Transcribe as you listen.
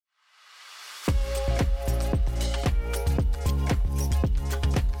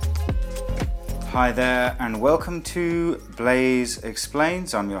Hi there, and welcome to Blaze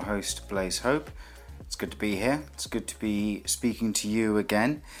Explains. I'm your host, Blaze Hope. It's good to be here. It's good to be speaking to you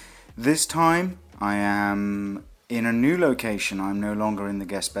again. This time, I am in a new location. I'm no longer in the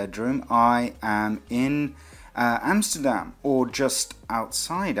guest bedroom. I am in Amsterdam, or just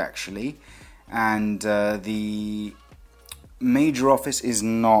outside actually, and the major office is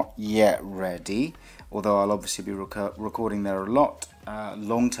not yet ready, although I'll obviously be recording there a lot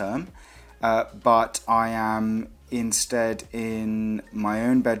long term. But I am instead in my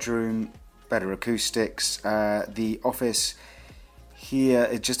own bedroom, better acoustics. The office here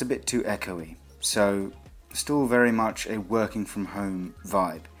is just a bit too echoey, so still very much a working from home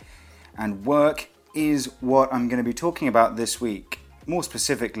vibe. And work is what I'm going to be talking about this week, more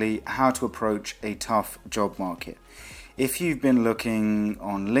specifically how to approach a tough job market. If you've been looking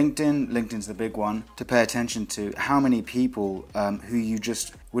on LinkedIn's the big one, to pay attention to how many people who you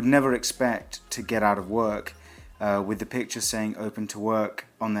just would never expect to get out of work with the picture saying open to work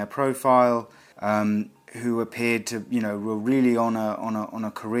on their profile, who appeared to, were really on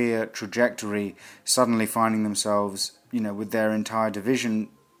a career trajectory, suddenly finding themselves, with their entire division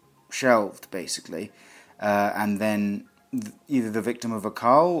shelved, basically, and then either the victim of a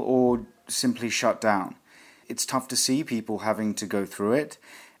cull or simply shut down. It's tough to see people having to go through it.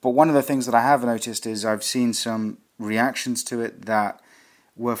 But one of the things that I have noticed is I've seen some reactions to it that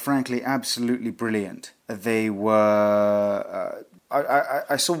were frankly absolutely brilliant. They were...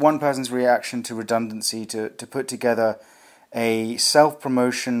 I saw one person's reaction to redundancy to put together a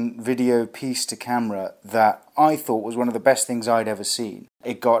self-promotion video piece to camera that I thought was one of the best things I'd ever seen.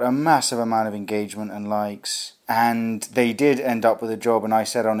 It got a massive amount of engagement and likes, and they did end up with a job, and I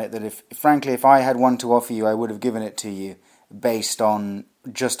said on it that if I had one to offer you, I would have given it to you based on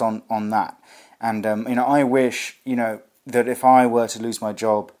that. And I wish, that if I were to lose my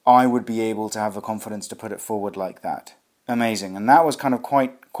job, I would be able to have the confidence to put it forward like that. Amazing. And that was kind of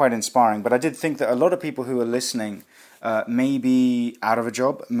quite inspiring. But I did think that a lot of people who are listening may be out of a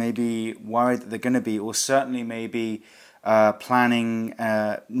job, maybe worried that they're going to be, or certainly maybe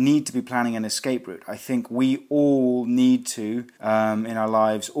need to be planning an escape route. I think we all need to, in our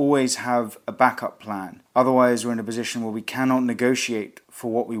lives, always have a backup plan. Otherwise, we're in a position where we cannot negotiate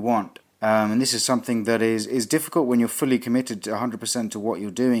for what we want. And this is something that is difficult when you're fully committed to 100% to what you're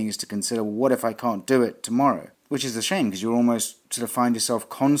doing, is to consider, well, what if I can't do it tomorrow? Which is a shame, because you almost sort of find yourself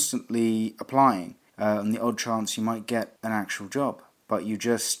constantly applying on the odd chance you might get an actual job. But you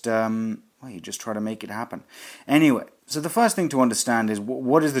just try to make it happen. Anyway, so the first thing to understand is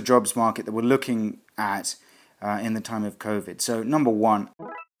what is the jobs market that we're looking at in the time of COVID. So number one,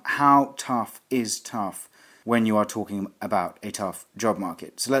 how tough is tough when you are talking about a tough job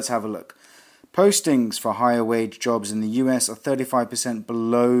market? So let's have a look. Postings for higher wage jobs in the US are 35%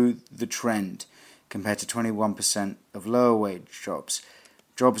 below the trend, compared to 21% of lower wage jobs.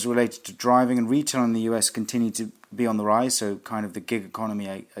 Jobs related to driving and retail in the US continue to be on the rise, so kind of the gig economy,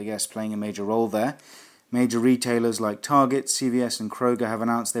 I guess, playing a major role there. Major retailers like Target, CVS and Kroger have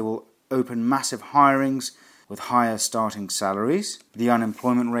announced they will open massive hirings with higher starting salaries. The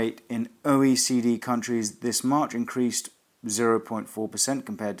unemployment rate in OECD countries this March increased 0.4%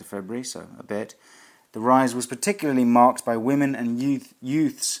 compared to February, so a bit. The rise was particularly marked by women and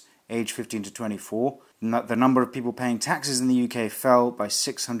youths aged 15 to 24. The number of people paying taxes in the UK fell by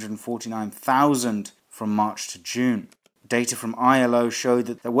 649,000 from March to June. Data from ILO showed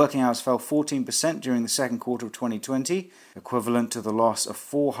that the working hours fell 14% during the second quarter of 2020, equivalent to the loss of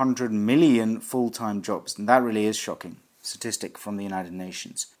 400 million full-time jobs. And that really is shocking statistic from the United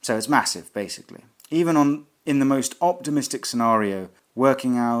Nations. So it's massive, basically. Even in the most optimistic scenario,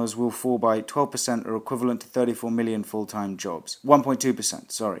 working hours will fall by 12%, or equivalent to 34 million full-time jobs.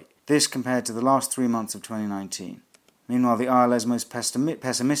 1.2%, sorry. This compared to the last 3 months of 2019. Meanwhile, the ILO's most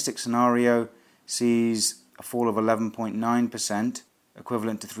pessimistic scenario sees a fall of 11.9%,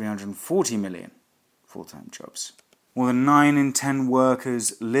 equivalent to 340 million full-time jobs. More than 9 in 10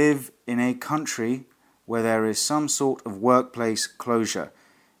 workers live in a country where there is some sort of workplace closure.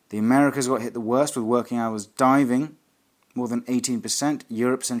 The Americas got hit the worst, with working hours diving more than 18%.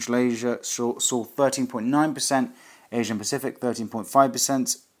 Europe, Central Asia saw 13.9%, Asia Pacific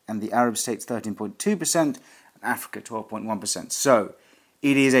 13.5%, and the Arab states 13.2%, and Africa 12.1%. So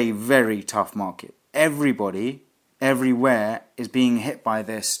it is a very tough market. Everybody, everywhere, is being hit by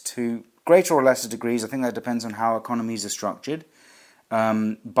this to greater or lesser degrees. I think that depends on how economies are structured.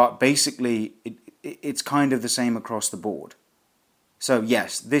 But basically, it's kind of the same across the board. So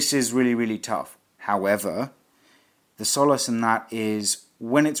yes, this is really, really tough. However, the solace in that is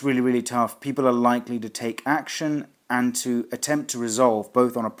when it's really, really tough, people are likely to take action and to attempt to resolve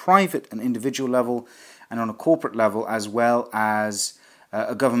both on a private and individual level and on a corporate level, as well as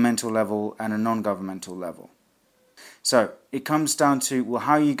a governmental level and a non-governmental level. So it comes down to, well,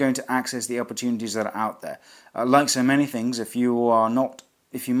 how are you going to access the opportunities that are out there? Like so many things, if you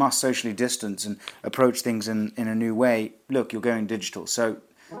must socially distance and approach things in a new way, look, you're going digital. So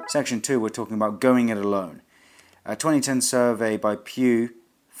section 2, we're talking about going it alone. A 2010 survey by Pew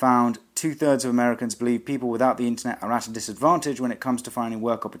found 2/3 of Americans believe people without the internet are at a disadvantage when it comes to finding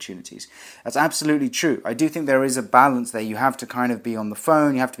work opportunities. That's absolutely true. I do think there is a balance there. You have to kind of be on the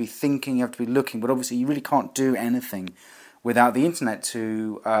phone, you have to be thinking, you have to be looking, but obviously you really can't do anything without the internet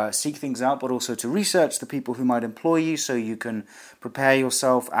to seek things out, but also to research the people who might employ you so you can prepare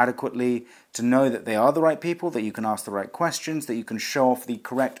yourself adequately to know that they are the right people, that you can ask the right questions, that you can show off the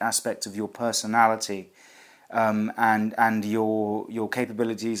correct aspects of your personality and your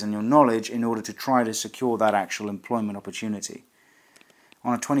capabilities and your knowledge in order to try to secure that actual employment opportunity.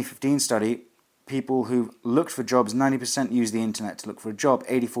 On a 2015 study, people who looked for jobs, 90% use the internet to look for a job,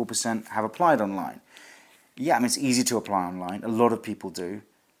 84% have applied online. Yeah, I mean, it's easy to apply online. A lot of people do.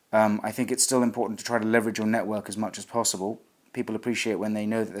 I think it's still important to try to leverage your network as much as possible. People appreciate when they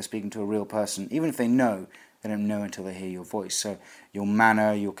know that they're speaking to a real person. Even if they know, they don't know until they hear your voice. So your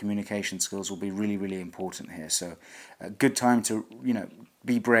manner, your communication skills will be really, really important here. So a good time to,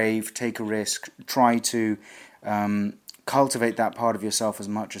 be brave, take a risk, try to cultivate that part of yourself as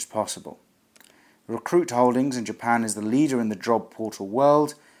much as possible. Recruit Holdings in Japan is the leader in the job portal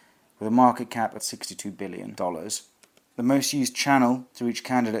world with a market cap of $62 billion. The most used channel to reach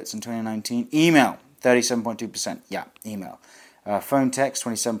candidates in 2019, email, 37.2%. Yeah, email. Phone text,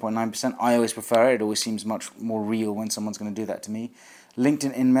 27.9%. I always prefer it. It always seems much more real when someone's going to do that to me.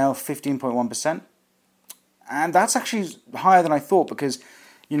 LinkedIn InMail, 15.1%. And that's actually higher than I thought because,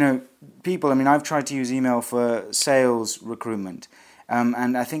 people, I've tried to use email for sales recruitment.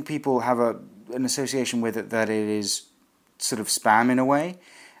 And I think people have an association with it that it is sort of spam in a way.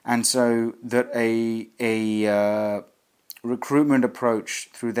 And so that a recruitment approach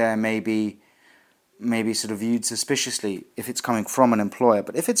through there may be sort of viewed suspiciously if it's coming from an employer.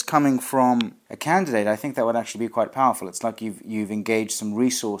 But if it's coming from a candidate, I think that would actually be quite powerful. It's like you've engaged some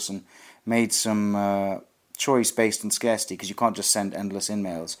resource and made some choice based on scarcity, because you can't just send endless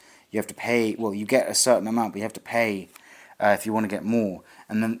emails. You have to pay. Well, you get a certain amount, but you have to pay if you want to get more.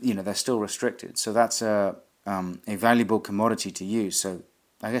 And then they're still restricted. So that's a valuable commodity to use. So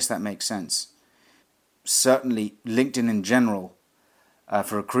I guess that makes sense. Certainly, LinkedIn in general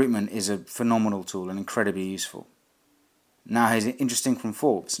for recruitment is a phenomenal tool and incredibly useful. Now, here's interesting from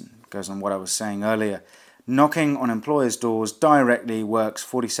Forbes, and it goes on what I was saying earlier. Knocking on employers' doors directly works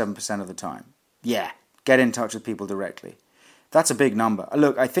 47% of the time. Yeah, get in touch with people directly. That's a big number.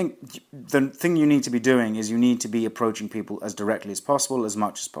 Look, I think the thing you need to be doing is you need to be approaching people as directly as possible, as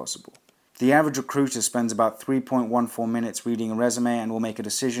much as possible. The average recruiter spends about 3.14 minutes reading a resume and will make a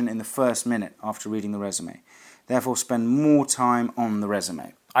decision in the first minute after reading the resume. Therefore, spend more time on the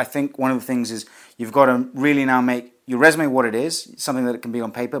resume. I think one of the things is you've got to really now make your resume what it is, something that it can be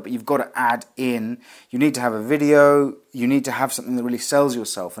on paper, but you've got to add in, you need to have a video, you need to have something that really sells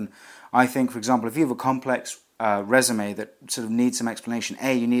yourself. And I think, for example, if you have a complex resume that sort of needs some explanation,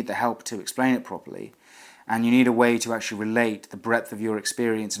 you need the help to explain it properly. And you need a way to actually relate the breadth of your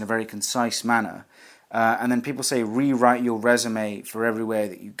experience in a very concise manner. And then people say rewrite your resume for everywhere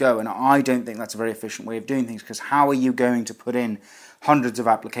that you go. And I don't think that's a very efficient way of doing things, because how are you going to put in hundreds of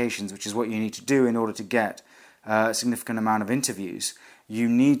applications, which is what you need to do in order to get a significant amount of interviews? You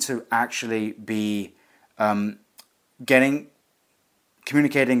need to actually be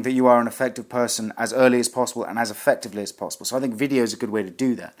communicating that you are an effective person as early as possible and as effectively as possible. So I think video is a good way to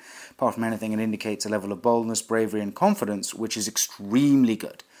do that. Apart from anything, it indicates a level of boldness, bravery, and confidence, which is extremely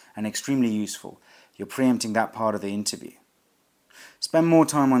good and extremely useful. You're preempting that part of the interview. Spend more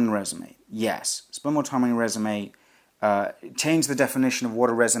time on the resume. Yes, spend more time on your resume. Change the definition of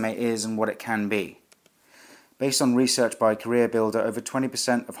what a resume is and what it can be. Based on research by CareerBuilder, over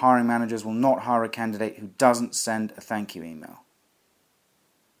 20% of hiring managers will not hire a candidate who doesn't send a thank you email.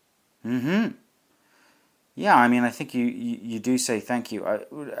 Yeah, I think you do say thank you.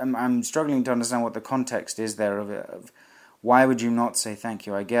 I'm struggling to understand what the context is there of why would you not say thank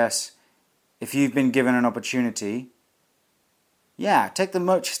you. I guess if you've been given an opportunity, take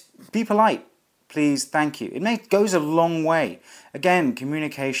be polite. Please, thank you. It goes a long way. Again,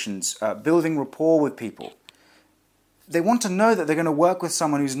 communications, building rapport with people. They want to know that they're going to work with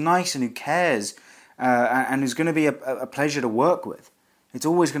someone who's nice and who cares and who's going to be a pleasure to work with. It's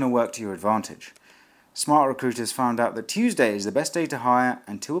always going to work to your advantage. Smart recruiters found out that Tuesday is the best day to hire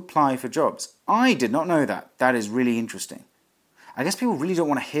and to apply for jobs. I did not know that. That is really interesting. I guess people really don't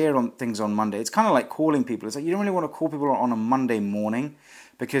want to hear on things on Monday. It's kind of like calling people. It's like you don't really want to call people on a Monday morning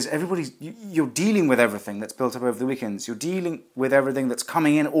because you're dealing with everything that's built up over the weekends. You're dealing with everything that's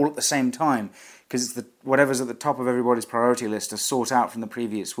coming in all at the same time because it's whatever's at the top of everybody's priority list to sort out from the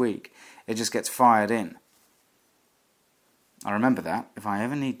previous week. It just gets fired in. I remember that if I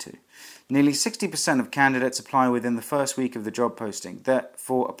ever need to. Nearly 60% of candidates apply within the first week of the job posting.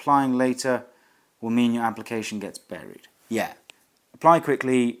 Therefore, applying later will mean your application gets buried. Yeah. Apply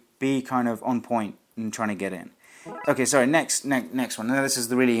quickly, be kind of on point in trying to get in. Okay, sorry, next one. Now this is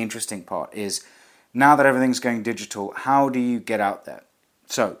the really interesting part, is now that everything's going digital, how do you get out there?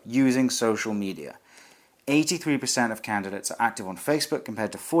 So, using social media. 83% of candidates are active on Facebook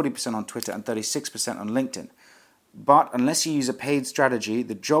compared to 40% on Twitter and 36% on LinkedIn. But unless you use a paid strategy,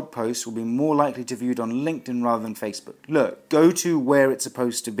 the job posts will be more likely to be viewed on LinkedIn rather than Facebook. Look, go to where it's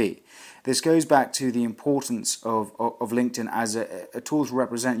supposed to be. This goes back to the importance of LinkedIn as a tool to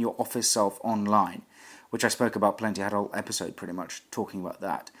represent your office self online, which I spoke about plenty. I had a whole episode pretty much talking about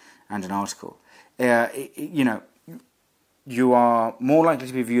that and an article. You are more likely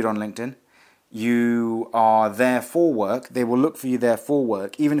to be viewed on LinkedIn. You are there for work. They will look for you there for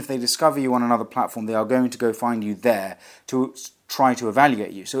work. Even if they discover you on another platform, they are going to go find you there to try to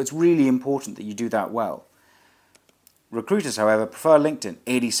evaluate you. So it's really important that you do that well. Recruiters, however, prefer LinkedIn,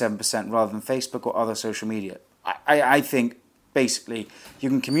 87%, rather than Facebook or other social media. I think, basically, you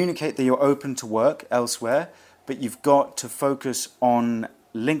can communicate that you're open to work elsewhere, but you've got to focus on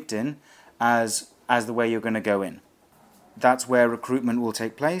LinkedIn as the way you're going to go in. That's where recruitment will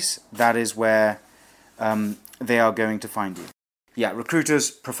take place. That is where they are going to find you. Yeah,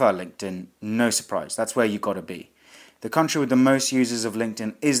 recruiters prefer LinkedIn. No surprise. That's where you've got to be. The country with the most users of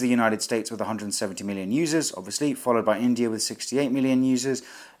LinkedIn is the United States with 170 million users, obviously, followed by India with 68 million users.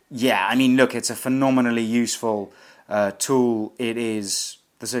 Yeah, I mean, look, it's a phenomenally useful tool. It is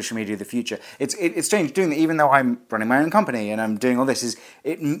the social media of the future. It's strange doing that, even though I'm running my own company and I'm doing all this.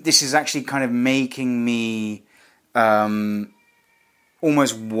 This is actually kind of making me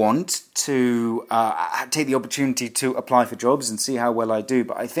almost want to take the opportunity to apply for jobs and see how well I do.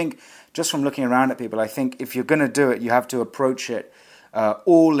 But I think just from looking around at people, I think if you're going to do it, you have to approach it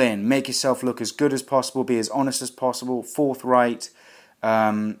all in. Make yourself look as good as possible, be as honest as possible, forthright,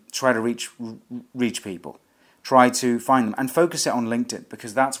 try to reach people. Try to find them and focus it on LinkedIn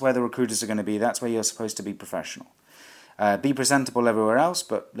because that's where the recruiters are going to be. That's where you're supposed to be professional. Be presentable everywhere else,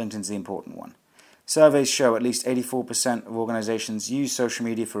 but LinkedIn's the important one. Surveys show at least 84% of organizations use social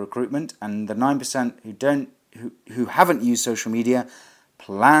media for recruitment, and the 9% who haven't used social media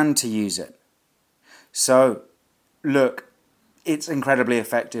plan to use it. So, look, it's incredibly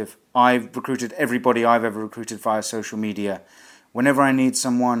effective. I've recruited everybody I've ever recruited via social media. Whenever I need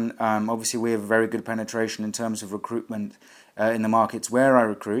someone, obviously we have very good penetration in terms of recruitment in the markets where I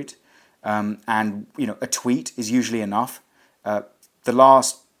recruit, and a tweet is usually enough. The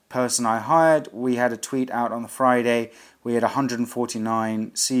last person I hired, we had a tweet out on the Friday. We had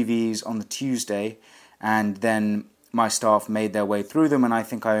 149 CVs on the Tuesday, and then my staff made their way through them, and I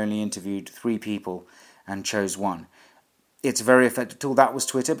think I only interviewed 3 people and chose 1. It's a very effective tool. That was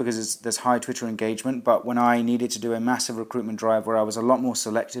Twitter because there's high Twitter engagement, but when I needed to do a massive recruitment drive where I was a lot more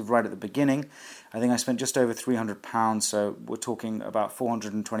selective right at the beginning, I think I spent just over £300, so we're talking about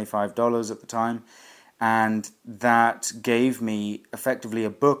 $425 at the time. And that gave me effectively a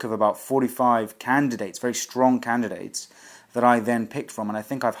book of about 45 candidates, very strong candidates, that I then picked from. And I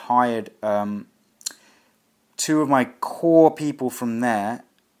think I've hired 2 of my core people from there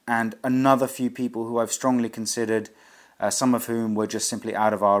and another few people who I've strongly considered, some of whom were just simply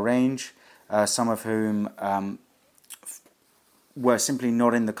out of our range, some of whom were simply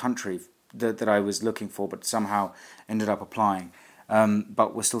not in the country that I was looking for, but somehow ended up applying.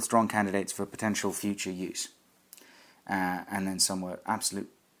 But were still strong candidates for potential future use. And then some were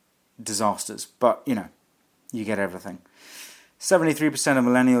absolute disasters. But, you get everything. 73% of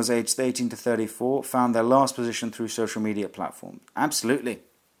millennials aged 18 to 34 found their last position through social media platforms. Absolutely.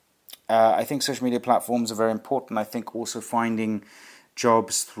 I think social media platforms are very important. I think also finding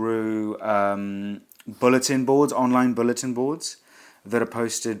jobs through bulletin boards, online bulletin boards, that are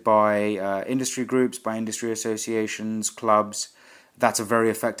posted by industry groups, by industry associations, clubs. That's a very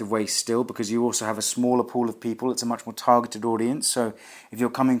effective way still because you also have a smaller pool of people. It's a much more targeted audience. So if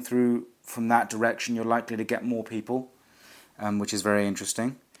you're coming through from that direction, you're likely to get more people, which is very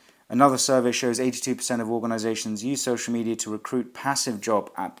interesting. Another survey shows 82% of organizations use social media to recruit passive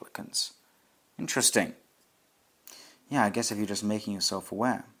job applicants. Interesting. Yeah, I guess if you're just making yourself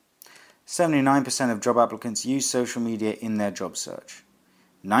aware. 79% of job applicants use social media in their job search.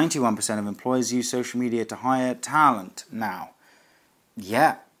 91% of employers use social media to hire talent now.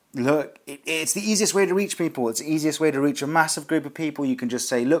 Yeah, look, it's the easiest way to reach people. It's the easiest way to reach a massive group of people. You can just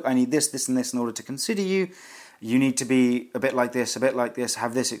say, look, I need this, this, and this in order to consider you. You need to be a bit like this,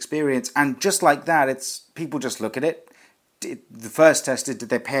 have this experience. And just like that, it's people just look at it. The first test is, did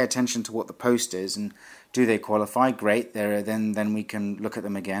they pay attention to what the post is, and do they qualify? Great. Then we can look at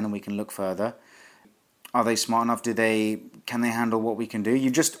them again, and we can look further. Are they smart enough? Can they handle what we can do?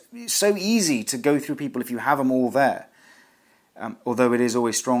 It's so easy to go through people if you have them all there. Although it is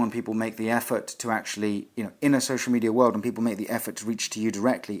always strong when people make the effort to actually, in a social media world, when people make the effort to reach to you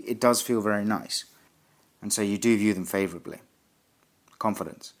directly, it does feel very nice. And so you do view them favourably.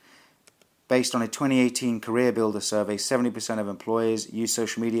 Confidence. Based on a 2018 Career Builder survey, 70% of employers use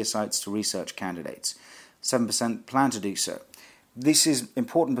social media sites to research candidates. 7% plan to do so. This is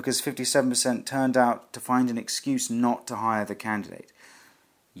important because 57% turned out to find an excuse not to hire the candidate.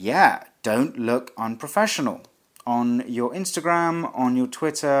 Yeah, don't look unprofessional. On your Instagram, on your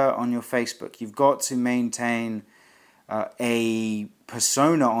Twitter, on your Facebook, you've got to maintain a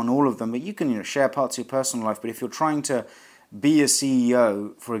persona on all of them. But you can share parts of your personal life. But if you're trying to be a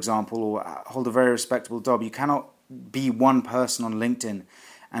CEO, for example, or hold a very respectable job, you cannot be one person on LinkedIn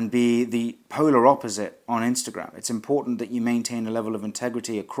and be the polar opposite on Instagram. It's important that you maintain a level of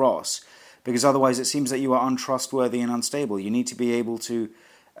integrity across, because otherwise it seems that you are untrustworthy and unstable. You need to be able to,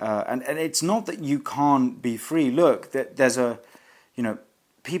 and it's not that you can't be free. Look, there's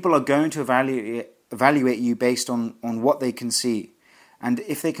people are going to evaluate you based on what they can see. And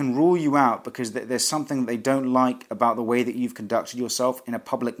if they can rule you out because there's something that they don't like about the way that you've conducted yourself in a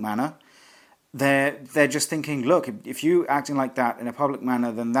public manner, they're just thinking, look, if you're acting like that in a public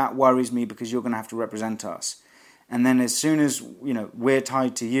manner, then that worries me because you're going to have to represent us. And then as soon as we're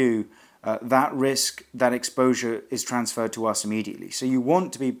tied to you, that risk, that exposure is transferred to us immediately. So you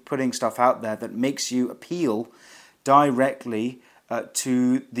want to be putting stuff out there that makes you appeal directly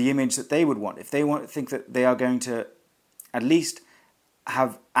to the image that they would want. If they think that they are going to at least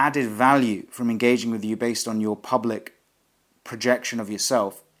have added value from engaging with you based on your public projection of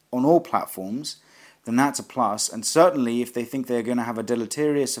yourself on all platforms, then that's a plus. And certainly if they think they're going to have a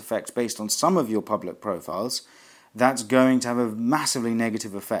deleterious effect based on some of your public profiles, that's going to have a massively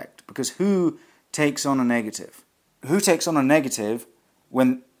negative effect. Because who takes on a negative? Who takes on a negative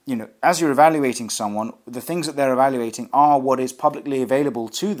when, as you're evaluating someone, the things that they're evaluating are what is publicly available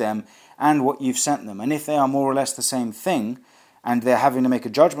to them and what you've sent them. And if they are more or less the same thing, and they're having to make a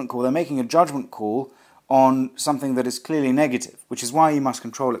judgment call, they're making a judgment call on something that is clearly negative, which is why you must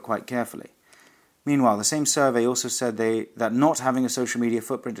control it quite carefully. Meanwhile, the same survey also said that not having a social media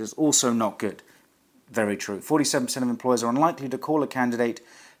footprint is also not good. Very true. 47% of employers are unlikely to call a candidate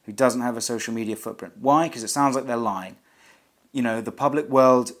who doesn't have a social media footprint. Why? Because it sounds like they're lying. The public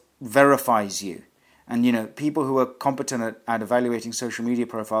world verifies you. And, people who are competent at evaluating social media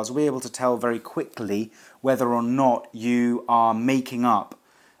profiles will be able to tell very quickly whether or not you are making up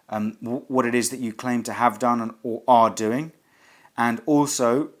what it is that you claim to have done or are doing. And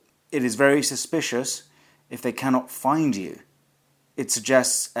also, it is very suspicious if they cannot find you. It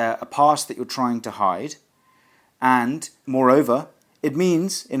suggests a past that you're trying to hide. And, moreover, it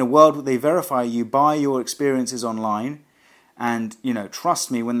means in a world where they verify you by your experiences online, and,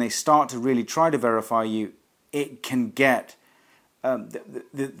 trust me, when they start to really try to verify you, it can get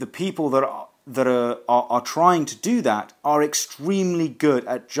the people that are trying to do that are extremely good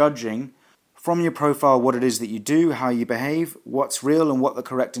at judging from your profile what it is that you do, how you behave, what's real, and what the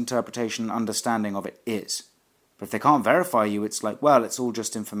correct interpretation and understanding of it is. But if they can't verify you, it's like, well, it's all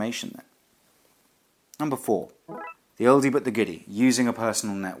just information then. Number 4, the oldie but the goodie, using a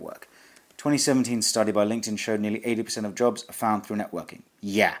personal network. 2017 study by LinkedIn showed nearly 80% of jobs are found through networking.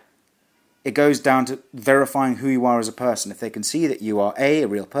 Yeah. It goes down to verifying who you are as a person. If they can see that you are A, a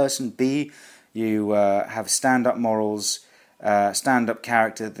real person, B, you have stand-up morals, stand-up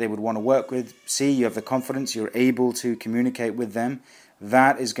character that they would want to work with, C, you have the confidence, you're able to communicate with them,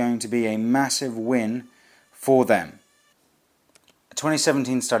 that is going to be a massive win for them. A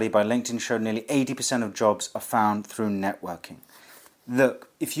 2017 study by LinkedIn showed nearly 80% of jobs are found through networking. Look,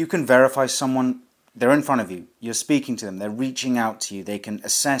 if you can verify someone, they're in front of you, you're speaking to them, they're reaching out to you, they can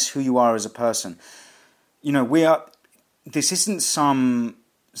assess who you are as a person. This isn't something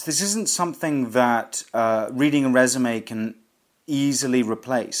that reading a resume can easily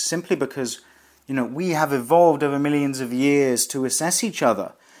replace, simply because, we have evolved over millions of years to assess each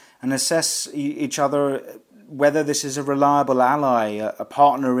other and assess each other whether this is a reliable ally, a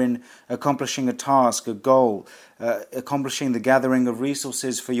partner in accomplishing a task, a goal, accomplishing the gathering of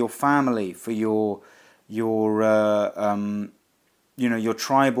resources for your family, for your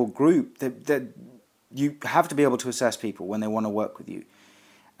tribal group. That you have to be able to assess people when they want to work with you,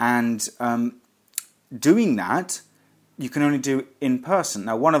 and doing that you can only do in person.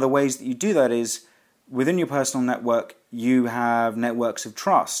 Now, one of the ways that you do that is within your personal network. You have networks of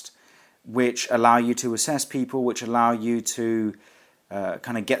trust, which allow you to assess people, which allow you to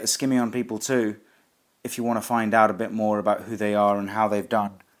kind of get the skimmy on people too, if you want to find out a bit more about who they are and how they've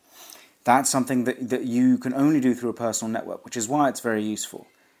done. That's something that you can only do through a personal network, which is why it's very useful.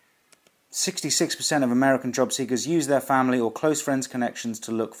 66% of American job seekers use their family or close friends' connections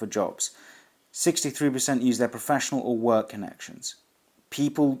to look for jobs. 63% use their professional or work connections.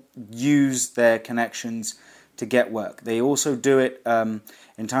 People use their connections to get work. They also do it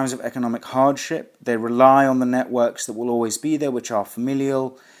in times of economic hardship. They rely on the networks that will always be there, which are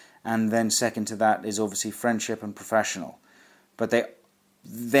familial, and then second to that is obviously friendship and professional. But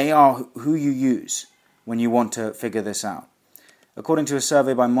they are who you use when you want to figure this out. According to a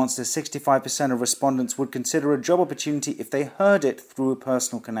survey by Monster, 65% of respondents would consider a job opportunity if they heard it through a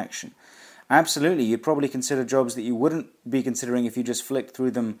personal connection. Absolutely, you'd probably consider jobs that you wouldn't be considering if you just flicked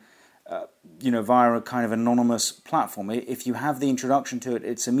through them via a kind of anonymous platform. If you have the introduction to it,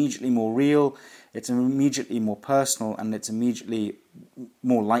 it's immediately more real, it's immediately more personal, and it's immediately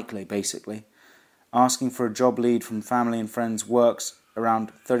more likely, basically. Asking for a job lead from family and friends works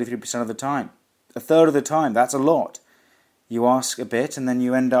around 33% of the time. A third of the time, that's a lot. You ask a bit, and then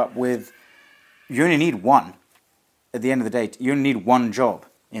you end up with... You only need one. At the end of the day, you only need one job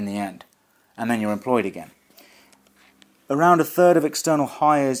in the end, and then you're employed again. Around a third of external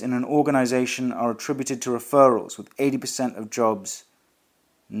hires in an organization are attributed to referrals, with 80% of jobs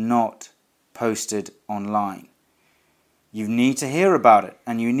not posted online. You need to hear about it,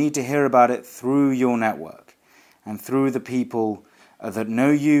 and you need to hear about it through your network and through the people that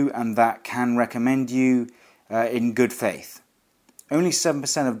know you and that can recommend you in good faith. Only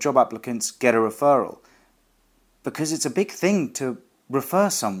 7% of job applicants get a referral because it's a big thing to refer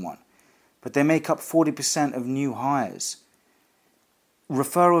someone, but they make up 40% of new hires.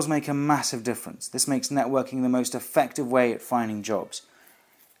 Referrals make a massive difference. This makes networking the most effective way at finding jobs.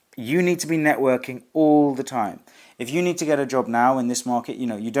 You need to be networking all the time. If you need to get a job now in this market,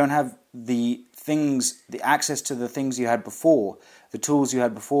 you don't have the access to the things you had before, the tools you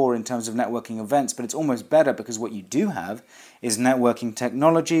had before in terms of networking events, but it's almost better because what you do have is networking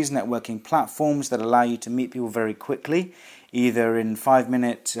technologies, networking platforms that allow you to meet people very quickly, either in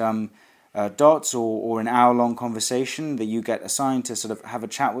 5-minute dots or an hour-long conversation that you get assigned to sort of have a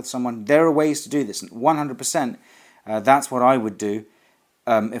chat with someone. There are ways to do this. 100%, that's what I would do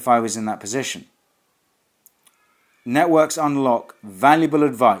if I was in that position. Networks unlock valuable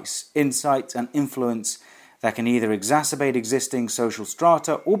advice, insights, and influence that can either exacerbate existing social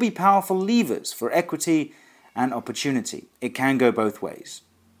strata or be powerful levers for equity and opportunity. It can go both ways,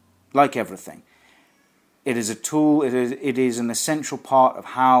 like everything. It is a tool, it is an essential part of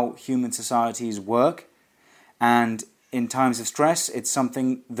how human societies work, and in times of stress, it's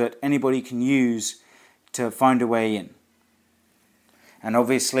something that anybody can use to find a way in. And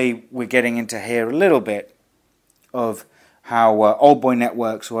obviously, we're getting into here a little bit of how old boy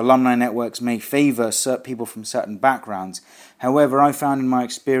networks or alumni networks may favour certain people from certain backgrounds. However, I found in my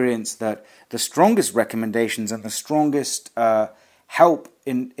experience that the strongest recommendations and the strongest help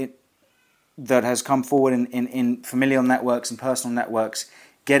that has come forward in familial networks and personal networks,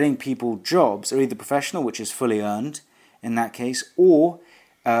 getting people jobs are either professional, which is fully earned in that case, or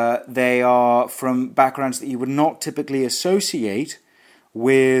they are from backgrounds that you would not typically associate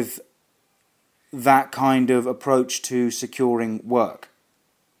with that kind of approach to securing work,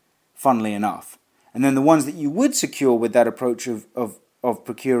 funnily enough. And then the ones that you would secure with that approach of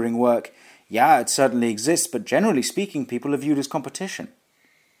procuring work, it certainly exists, but generally speaking, people are viewed as competition.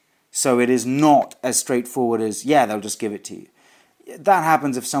 So it is not as straightforward as, they'll just give it to you. That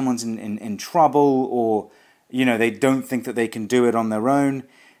happens if someone's in trouble or, they don't think that they can do it on their own.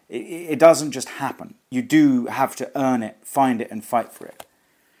 It doesn't just happen. You do have to earn it, find it, and fight for it.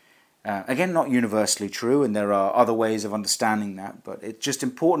 Again, not universally true, and there are other ways of understanding that, but it's just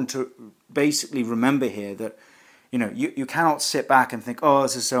important to basically remember here that, you cannot sit back and think,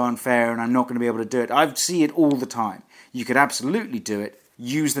 this is so unfair and I'm not going to be able to do it. I see it all the time. You could absolutely do it.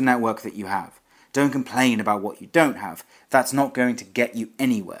 Use the network that you have. Don't complain about what you don't have. That's not going to get you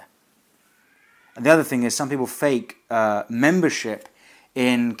anywhere. And the other thing is some people fake membership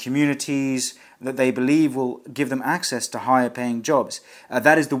in communities that they believe will give them access to higher paying jobs.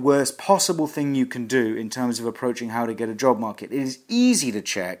 That is the worst possible thing you can do in terms of approaching how to get a job market. It is easy to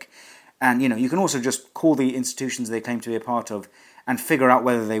check, and you can also just call the institutions they claim to be a part of and figure out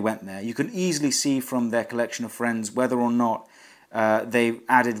whether they went there. You can easily see from their collection of friends whether or not they've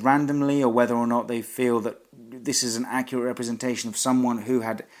added randomly, or whether or not they feel that this is an accurate representation of someone who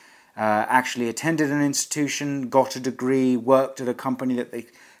had actually attended an institution, got a degree, worked at a company that they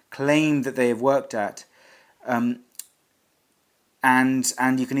claim that they have worked at, and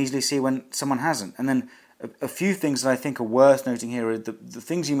you can easily see when someone hasn't. And then a few things that I think are worth noting here are the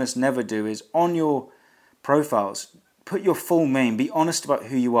things you must never do is on your profiles, put your full name, be honest about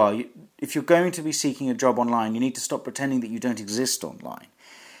who you are. If you're going to be seeking a job online, you need to stop pretending that you don't exist online.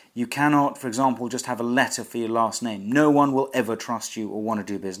 You cannot, for example, just have a letter for your last name. No one will ever trust you or want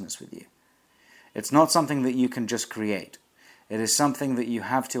to do business with you. It's not something that you can just create. It is something that you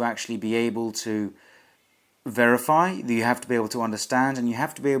have to actually be able to verify, that you have to be able to understand, and you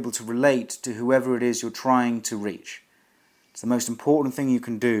have to be able to relate to whoever it is you're trying to reach. It's the most important thing you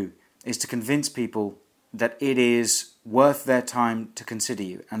can do, is to convince people that it is worth their time to consider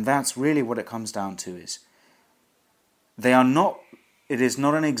you. And that's really what it comes down to, is it is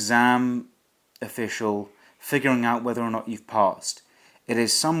not an exam official figuring out whether or not you've passed. It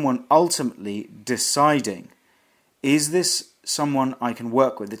is someone ultimately deciding, is this someone I can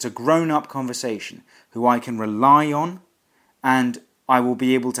work with? It's a grown-up conversation who I can rely on and I will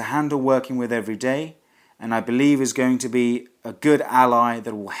be able to handle working with every day, and I believe is going to be a good ally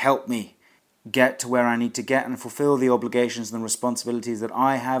that will help me get to where I need to get and fulfill the obligations and the responsibilities that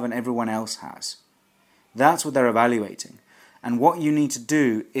I have and everyone else has. That's what they're evaluating. And what you need to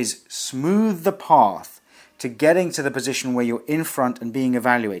do is smooth the path to getting to the position where you're in front and being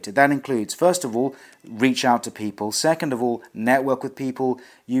evaluated. That includes, first of all, reach out to people. Second of all, network with people.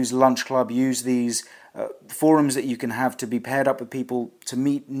 Use Lunch Club. Use these forums that you can have to be paired up with people to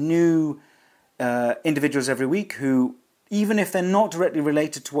meet new individuals every week who, even if they're not directly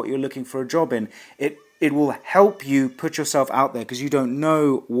related to what you're looking for a job in, it will help you put yourself out there, because you don't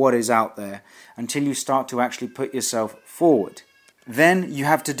know what is out there until you start to actually put yourself forward. Then you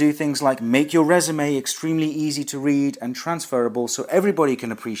have to do things like make your resume extremely easy to read and transferable so everybody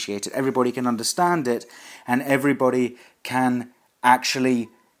can appreciate it, everybody can understand it, and everybody can actually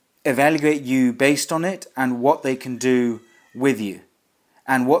evaluate you based on it and what they can do with you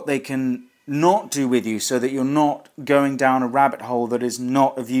and what they can not do with you, so that you're not going down a rabbit hole that is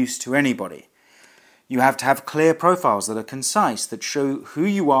not of use to anybody. You have to have clear profiles that are concise, that show who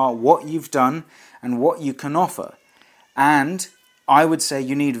you are, what you've done, and what you can offer. And I would say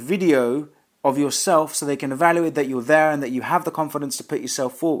you need video of yourself so they can evaluate that you're there and that you have the confidence to put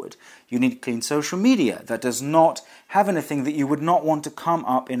yourself forward. You need clean social media that does not have anything that you would not want to come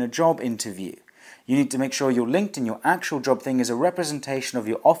up in a job interview. You need to make sure your LinkedIn, your actual job thing, is a representation of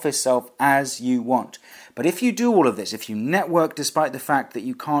your office self as you want. But if you do all of this, if you network despite the fact that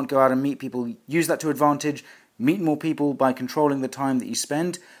you can't go out and meet people, use that to advantage, meet more people by controlling the time that you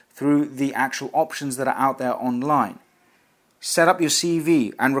spend through the actual options that are out there online. Set up your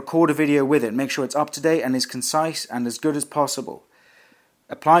CV and record a video with it. Make sure it's up to date and is concise and as good as possible.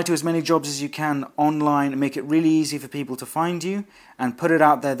 Apply to as many jobs as you can online and make it really easy for people to find you, and put it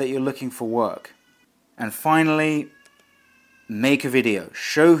out there that you're looking for work. And finally, make a video.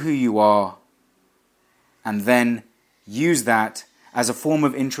 Show who you are, and then use that as a form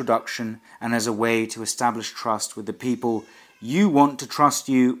of introduction and as a way to establish trust with the people you want to trust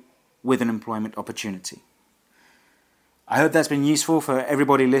you with an employment opportunity. I hope that's been useful for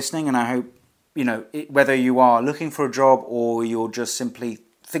everybody listening, and I hope, whether you are looking for a job or you're just simply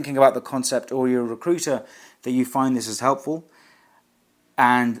thinking about the concept, or you're a recruiter, that you find this is helpful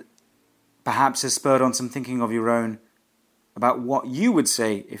and perhaps has spurred on some thinking of your own about what you would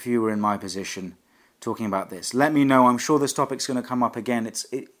say if you were in my position talking about this. Let me know. I'm sure this topic's going to come up again.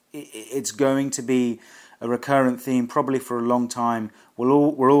 It's going to be a recurrent theme probably for a long time. We're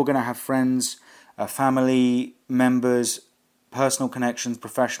all going to have friends, family members, personal connections,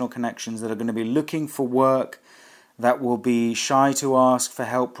 professional connections that are going to be looking for work, that will be shy to ask for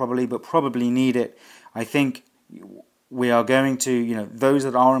help probably, but probably need it. I think we are going to, those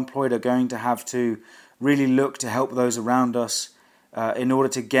that are employed are going to have to really look to help those around us in order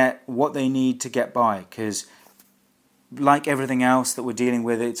to get what they need to get by. Because like everything else that we're dealing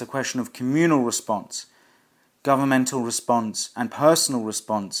with, it's a question of communal response, governmental response, and personal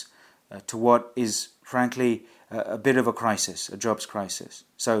response to what is, frankly, a bit of a crisis, a jobs crisis.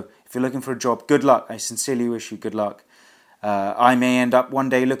 So if you're looking for a job, good luck. I sincerely wish you good luck. I may end up one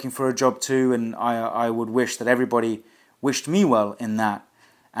day looking for a job too, and I would wish that everybody wished me well in that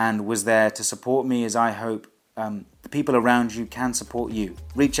and was there to support me, as I hope the people around you can support you.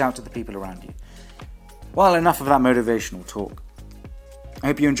 Reach out to the people around you. Well, enough of that motivational talk. I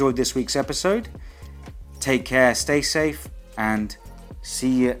hope you enjoyed this week's episode. Take care, stay safe, and see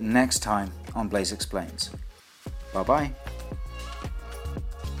you next time on Blaze Explains. Bye-bye.